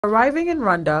Arriving in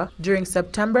Rwanda during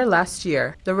September last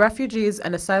year, the refugees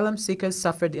and asylum seekers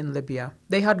suffered in Libya.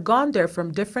 They had gone there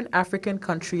from different African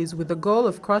countries with the goal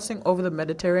of crossing over the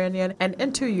Mediterranean and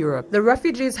into Europe. The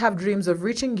refugees have dreams of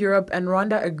reaching Europe, and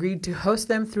Rwanda agreed to host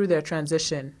them through their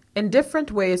transition. In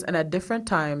different ways and at different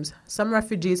times, some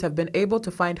refugees have been able to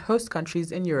find host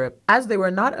countries in Europe. As they were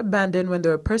not abandoned when they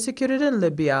were persecuted in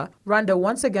Libya, Rwanda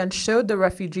once again showed the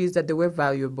refugees that they were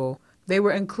valuable. They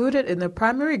were included in the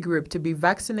primary group to be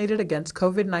vaccinated against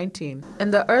COVID-19.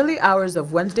 In the early hours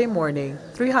of Wednesday morning,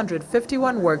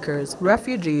 351 workers,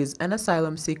 refugees, and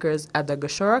asylum seekers at the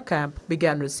Gashora camp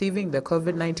began receiving the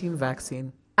COVID-19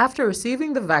 vaccine. After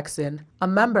receiving the vaccine, a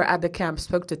member at the camp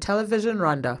spoke to Television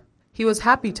Rwanda. He was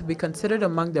happy to be considered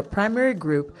among the primary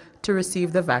group to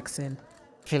receive the vaccine.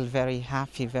 I feel very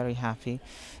happy.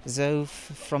 So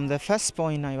from the first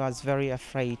point I was very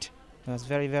afraid. I was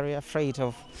very afraid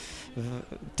of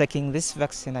taking this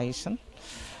vaccination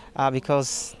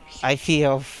because I fear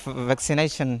of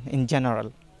vaccination in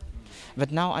general.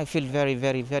 But now I feel very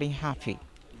happy.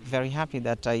 Very happy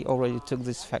that I already took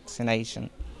this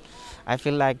vaccination. I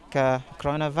feel like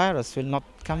coronavirus will not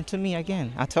come to me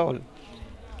again at all.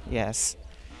 Yes.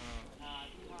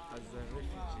 As a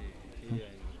refugee here in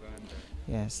Uganda,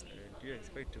 yes. Do you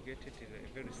expect to get it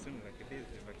very soon, like this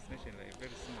vaccination,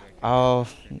 very soon? Oh. How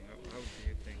do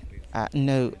you think this?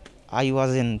 No, I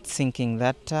wasn't thinking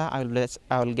that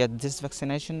I'll get this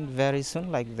vaccination very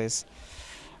soon like this.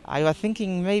 I was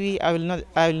thinking maybe I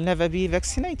will never be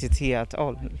vaccinated here at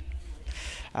all.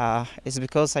 It's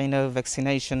because I know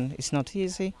vaccination is not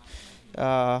easy.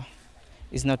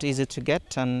 It's not easy to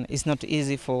get, and it's not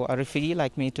easy for a refugee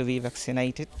like me to be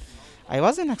vaccinated. I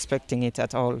wasn't expecting it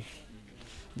at all,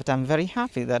 but I'm very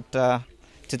happy that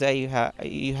today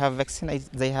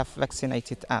they have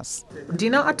vaccinated us.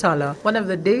 Dina Atala, one of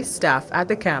the day staff at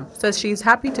the camp, says she is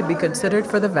happy to be considered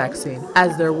for the vaccine,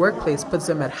 as their workplace puts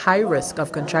them at high risk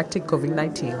of contracting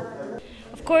COVID-19.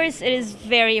 Of course, it is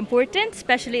very important,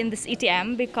 especially in this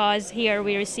ETM, because here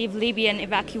we receive Libyan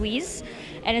evacuees,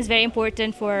 and it's very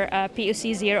important for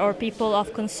POCs here or people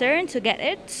of concern to get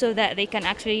it so that they can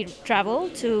actually travel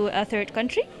to a third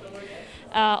country.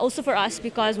 Also for us,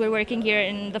 because we're working here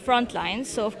in the front lines,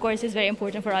 so of course it's very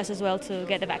important for us as well to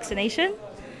get the vaccination.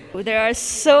 There are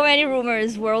so many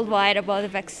rumors worldwide about the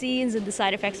vaccines and the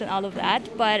side effects and all of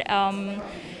that, but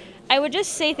I would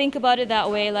just say think about it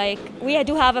that way, like we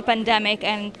do have a pandemic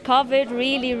and COVID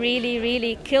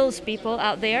really kills people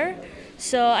out there.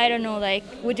 So I don't know, like,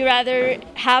 would you rather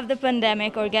have the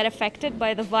pandemic or get affected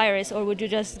by the virus, or would you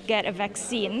just get a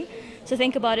vaccine? So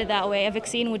think about it that way. A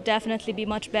vaccine would definitely be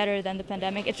much better than the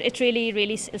pandemic. It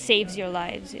really saves your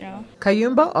lives, you know.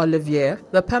 Kayumba Olivier,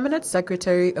 the permanent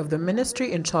secretary of the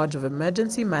ministry in charge of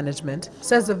emergency management,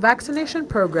 says the vaccination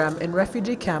program in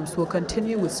refugee camps will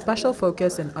continue with special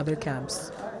focus in other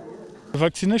camps. The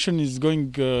vaccination is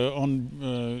going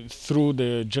on through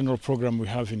the general program we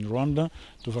have in Rwanda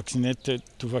to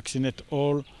vaccinate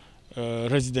all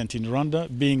residents in Rwanda,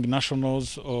 being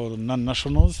nationals or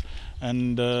non-nationals,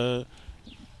 and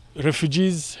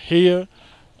refugees here,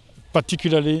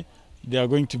 particularly, they are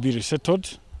going to be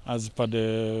resettled as per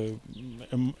the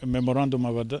memorandum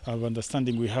of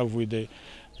understanding we have with the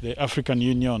African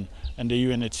Union and the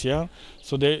UNHCR.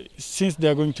 So since they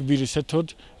are going to be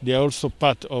resettled, they are also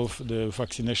part of the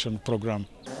vaccination program.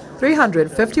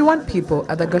 351 people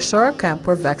at the Gashora camp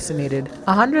were vaccinated,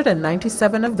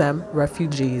 197 of them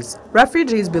refugees.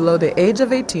 Refugees below the age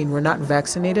of 18 were not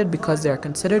vaccinated because they are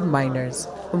considered minors.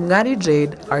 Umngari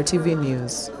Jade, RTV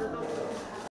News.